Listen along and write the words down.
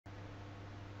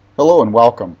Hello and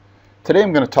welcome. Today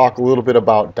I'm going to talk a little bit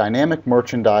about dynamic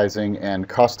merchandising and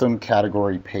custom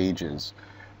category pages.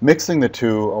 Mixing the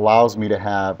two allows me to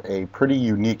have a pretty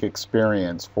unique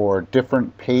experience for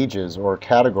different pages or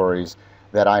categories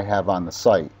that I have on the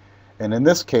site. And in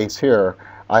this case here,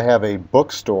 I have a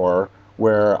bookstore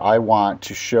where I want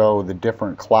to show the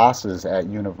different classes at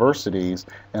universities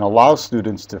and allow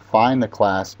students to find the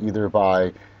class either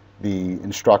by the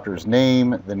instructor's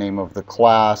name, the name of the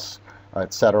class,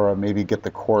 etc. Maybe get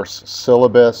the course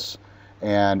syllabus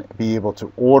and be able to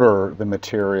order the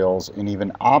materials and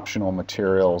even optional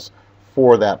materials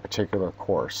for that particular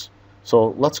course.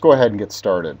 So let's go ahead and get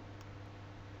started.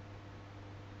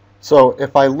 So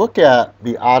if I look at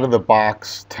the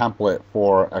out-of-the-box template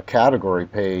for a category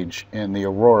page in the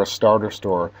Aurora Starter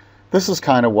Store, this is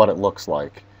kind of what it looks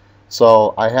like.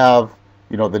 So I have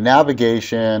the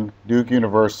navigation, Duke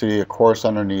University, a course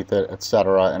underneath it,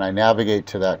 etc., and I navigate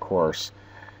to that course.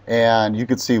 And you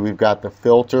can see we've got the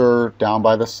filter down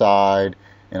by the side,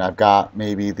 and I've got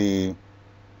maybe the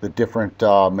different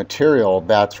material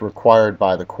that's required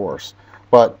by the course.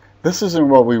 But this isn't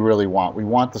what we really want. We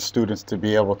want the students to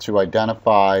be able to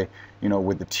identify,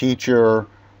 with the teacher,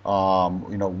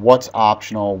 what's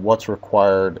optional, what's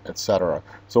required, etc.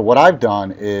 So what I've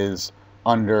done is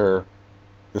under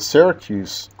the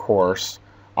Syracuse course,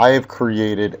 I have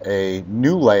created a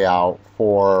new layout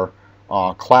for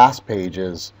class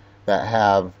pages that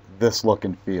have this look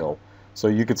and feel. So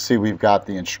you can see we've got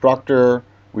the instructor,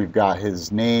 we've got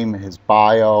his name, his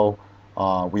bio,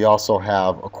 we also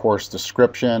have a course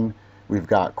description, we've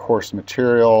got course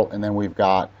material, and then we've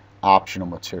got optional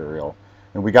material.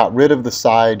 And we got rid of the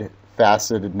side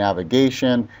faceted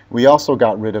navigation. We also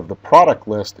got rid of the product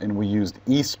list, and we used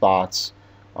e-spots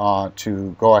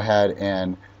to go ahead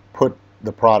and put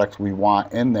the products we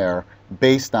want in there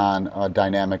based on a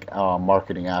dynamic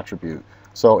marketing attribute.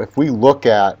 So if we look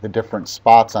at the different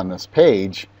spots on this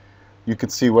page, you can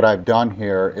see what I've done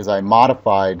here is I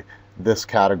modified this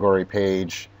category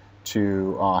page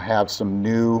to have some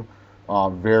new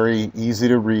very easy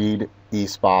to read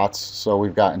e-spots. So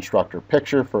we've got instructor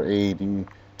picture for AED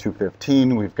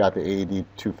 215, we've got the AED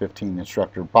 215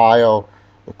 instructor bio,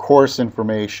 the course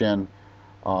information,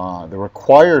 the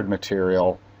required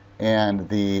material, and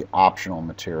the optional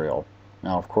material.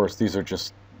 Now, of course, these are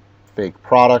just fake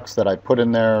products that I put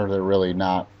in there. They're really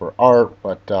not for art,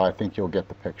 but I think you'll get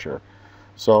the picture.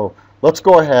 So let's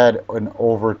go ahead and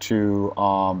over to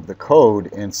the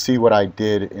code and see what I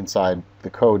did inside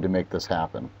the code to make this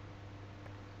happen.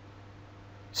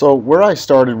 So where I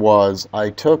started was I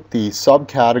took the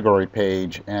subcategory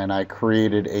page and I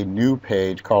created a new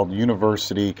page called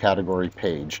University Category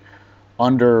Page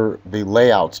under the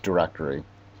Layouts directory.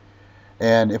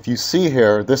 And if you see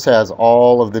here, this has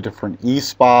all of the different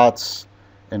e-spots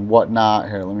and whatnot.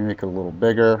 Here, let me make it a little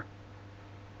bigger.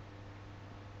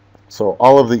 So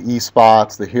all of the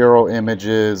e-spots, the hero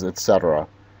images, etc.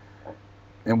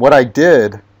 And what I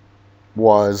did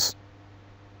was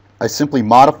I simply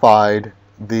modified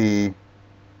the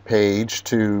page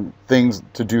to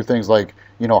do things like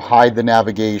hide the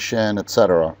navigation,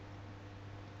 etc.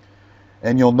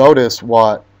 And you'll notice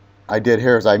what I did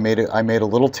here is I made a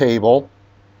little table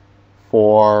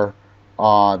for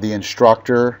the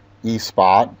instructor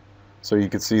e-spot. So you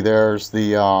can see there's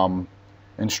the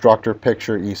instructor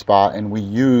picture e-spot, and we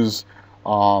use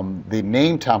the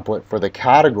name template for the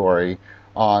category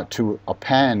to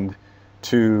append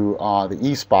to the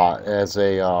e-spot as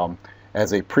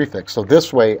a prefix. So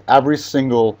this way, every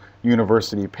single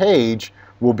university page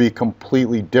will be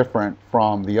completely different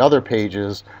from the other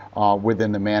pages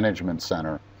within the management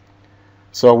center.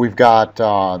 So we've got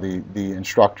the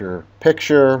instructor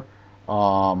picture.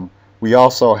 We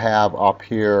also have up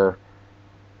here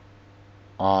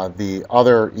the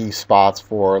other e-spots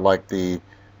for like the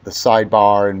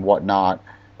sidebar and whatnot,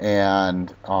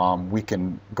 and we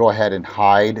can go ahead and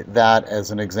hide that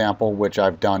as an example, which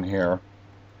I've done here.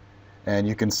 And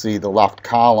you can see the left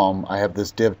column, I have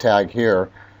this div tag here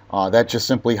that just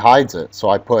simply hides it. So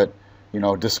I put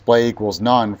display equals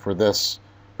none for this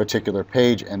particular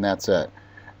page, and that's it.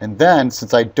 And then,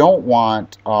 since I don't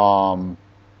want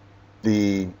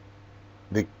the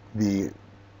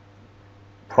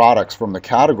products from the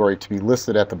category to be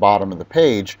listed at the bottom of the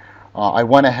page, I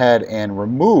went ahead and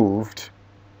removed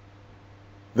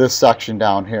this section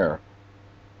down here,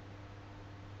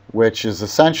 which is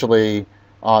essentially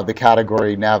the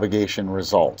category navigation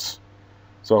results.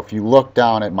 So if you look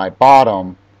down at my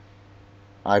bottom,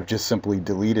 I've just simply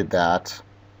deleted that.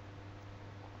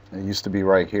 It used to be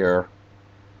right here,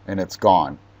 and it's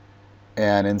gone.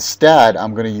 And instead,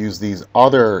 I'm going to use these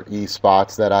other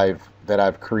e-spots that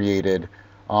I've created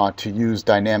to use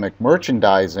dynamic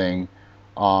merchandising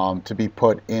to be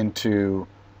put into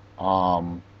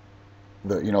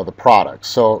the products.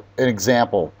 So an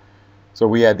example, so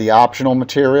we had the optional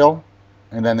material,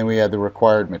 and then we had the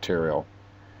required material.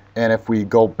 And if we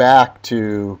go back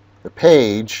to the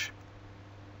page,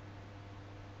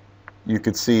 you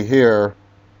could see here,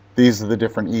 these are the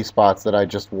different e-spots that I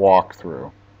just walked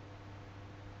through.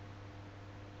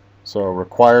 So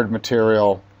required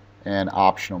material and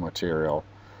optional material.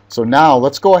 So now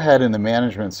let's go ahead in the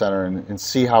Management Center and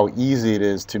see how easy it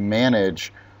is to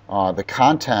manage the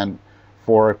content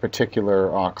for a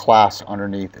particular class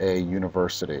underneath a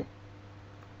university.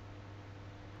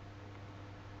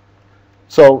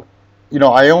 So,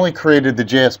 I only created the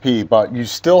JSP, but you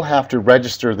still have to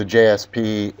register the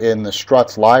JSP in the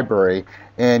Struts library,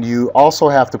 and you also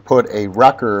have to put a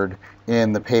record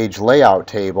in the page layout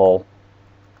table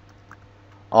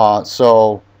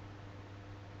so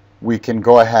we can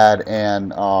go ahead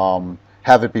and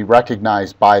have it be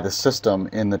recognized by the system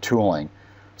in the tooling.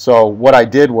 So what I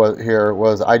did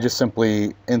was I just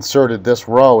simply inserted this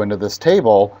row into this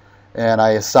table, and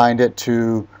I assigned it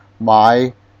to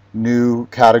my new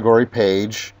category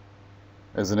page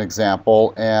as an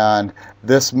example, and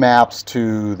this maps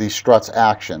to the Struts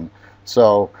action.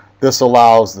 So this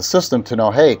allows the system to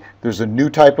know, hey, there's a new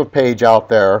type of page out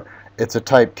there, it's a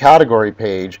type category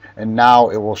page, and now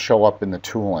it will show up in the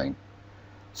tooling.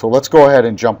 So let's go ahead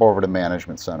and jump over to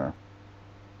Management Center.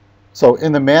 So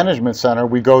in the Management Center,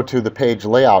 we go to the Page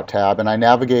Layout tab, and I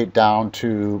navigate down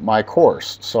to my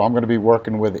course. So I'm going to be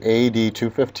working with AD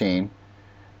 215,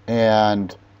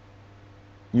 and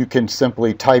you can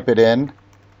simply type it in,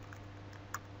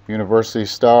 University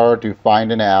Star, do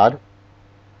Find and Add,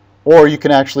 or you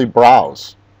can actually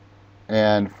browse.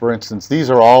 And for instance, these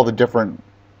are all the different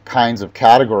kinds of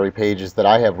category pages that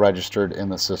I have registered in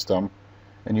the system.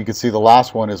 And you can see the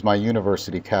last one is my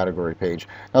university category page.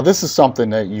 Now this is something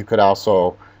that you could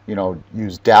also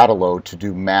use data load to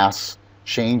do mass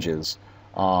changes.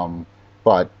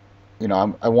 But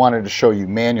I wanted to show you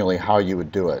manually how you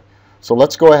would do it. So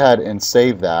let's go ahead and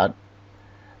save that.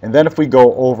 And then if we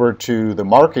go over to the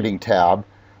Marketing tab,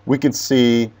 we can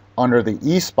see under the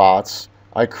eSpots,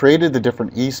 I created the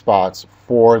different eSpots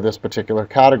for this particular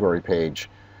category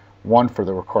page. One for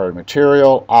the required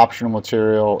material, optional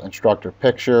material, instructor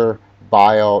picture,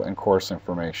 bio, and course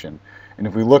information. And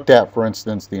if we looked at, for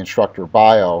instance, the instructor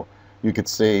bio, you could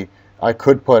see I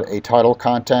could put a title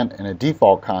content and a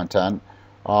default content.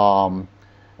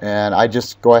 And I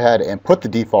just go ahead and put the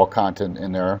default content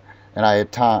in there, and I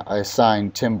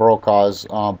assign Tim Brokaw's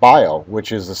bio,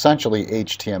 which is essentially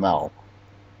HTML.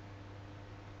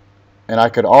 And I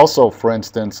could also, for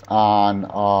instance,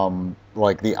 on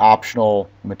like the optional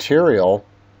material,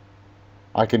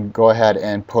 I can go ahead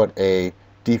and put a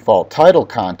default title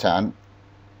content,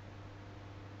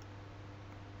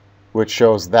 which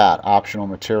shows that optional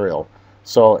material.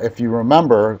 So if you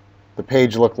remember, the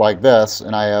page looked like this,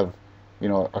 and I have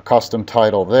a custom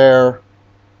title there,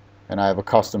 and I have a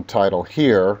custom title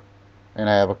here, and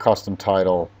I have a custom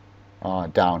title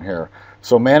down here.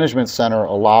 So Management Center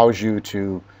allows you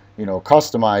to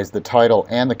customize the title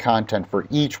and the content for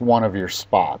each one of your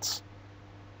spots.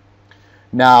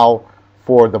 Now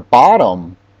for the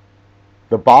bottom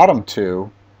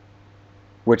two,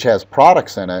 which has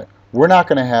products in it, we're not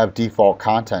going to have default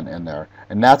content in there,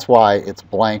 and that's why it's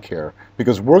blank here,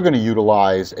 because we're going to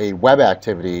utilize a web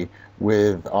activity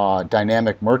with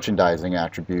dynamic merchandising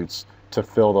attributes to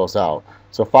fill those out.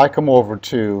 So if I come over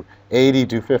to AD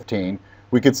 215,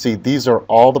 we can see these are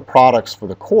all the products for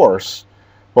the course,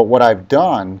 but what I've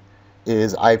done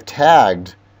is I've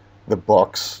tagged the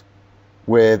books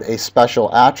with a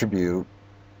special attribute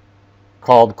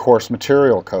called course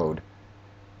material code,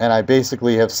 and I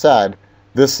basically have said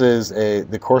this is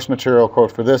the course material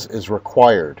code for this is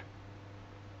required.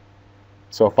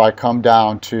 So if I come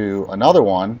down to another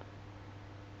one,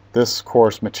 this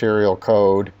course material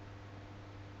code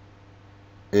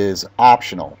is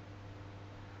optional.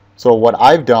 So what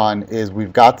I've done is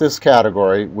we've got this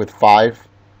category with five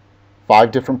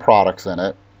different products in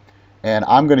it, and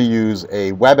I'm going to use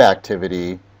a web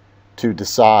activity to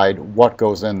decide what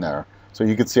goes in there. So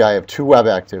you can see I have two web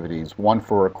activities, one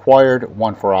for required,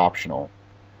 one for optional.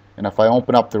 And if I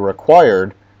open up the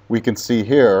required, we can see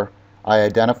here I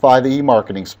identify the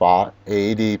e-marketing spot,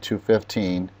 AD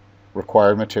 215,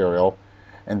 required material,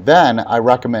 and then I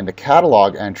recommend a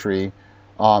catalog entry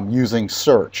using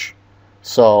search.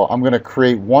 So I'm going to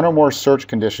create one or more search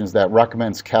conditions that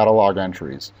recommends catalog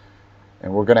entries,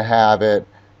 and we're going to have it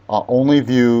only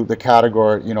view the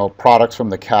category, products from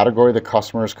the category the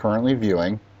customer is currently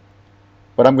viewing.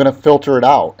 but I'm going to filter it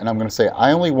out, and I'm going to say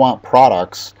I only want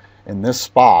products in this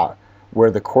spot where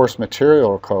the course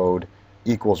material code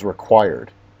equals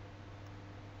required.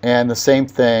 And the same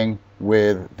thing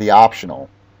with the optional.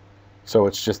 So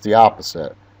it's just the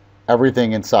opposite.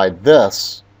 Everything inside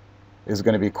this is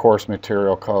going to be course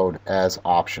material code as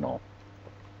optional.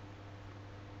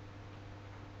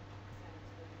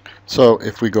 So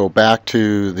if we go back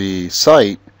to the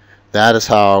site, that is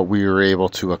how we were able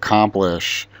to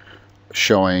accomplish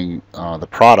showing the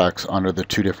products under the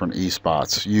two different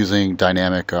e-spots using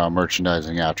dynamic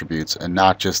merchandising attributes and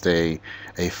not just a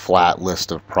flat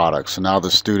list of products. So now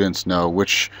the students know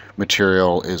which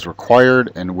material is required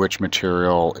and which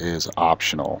material is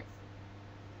optional.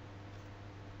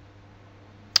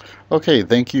 Okay,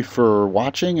 thank you for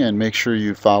watching, and make sure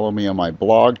you follow me on my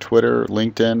blog, Twitter,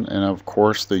 LinkedIn, and of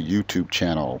course the YouTube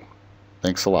channel.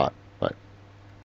 Thanks a lot.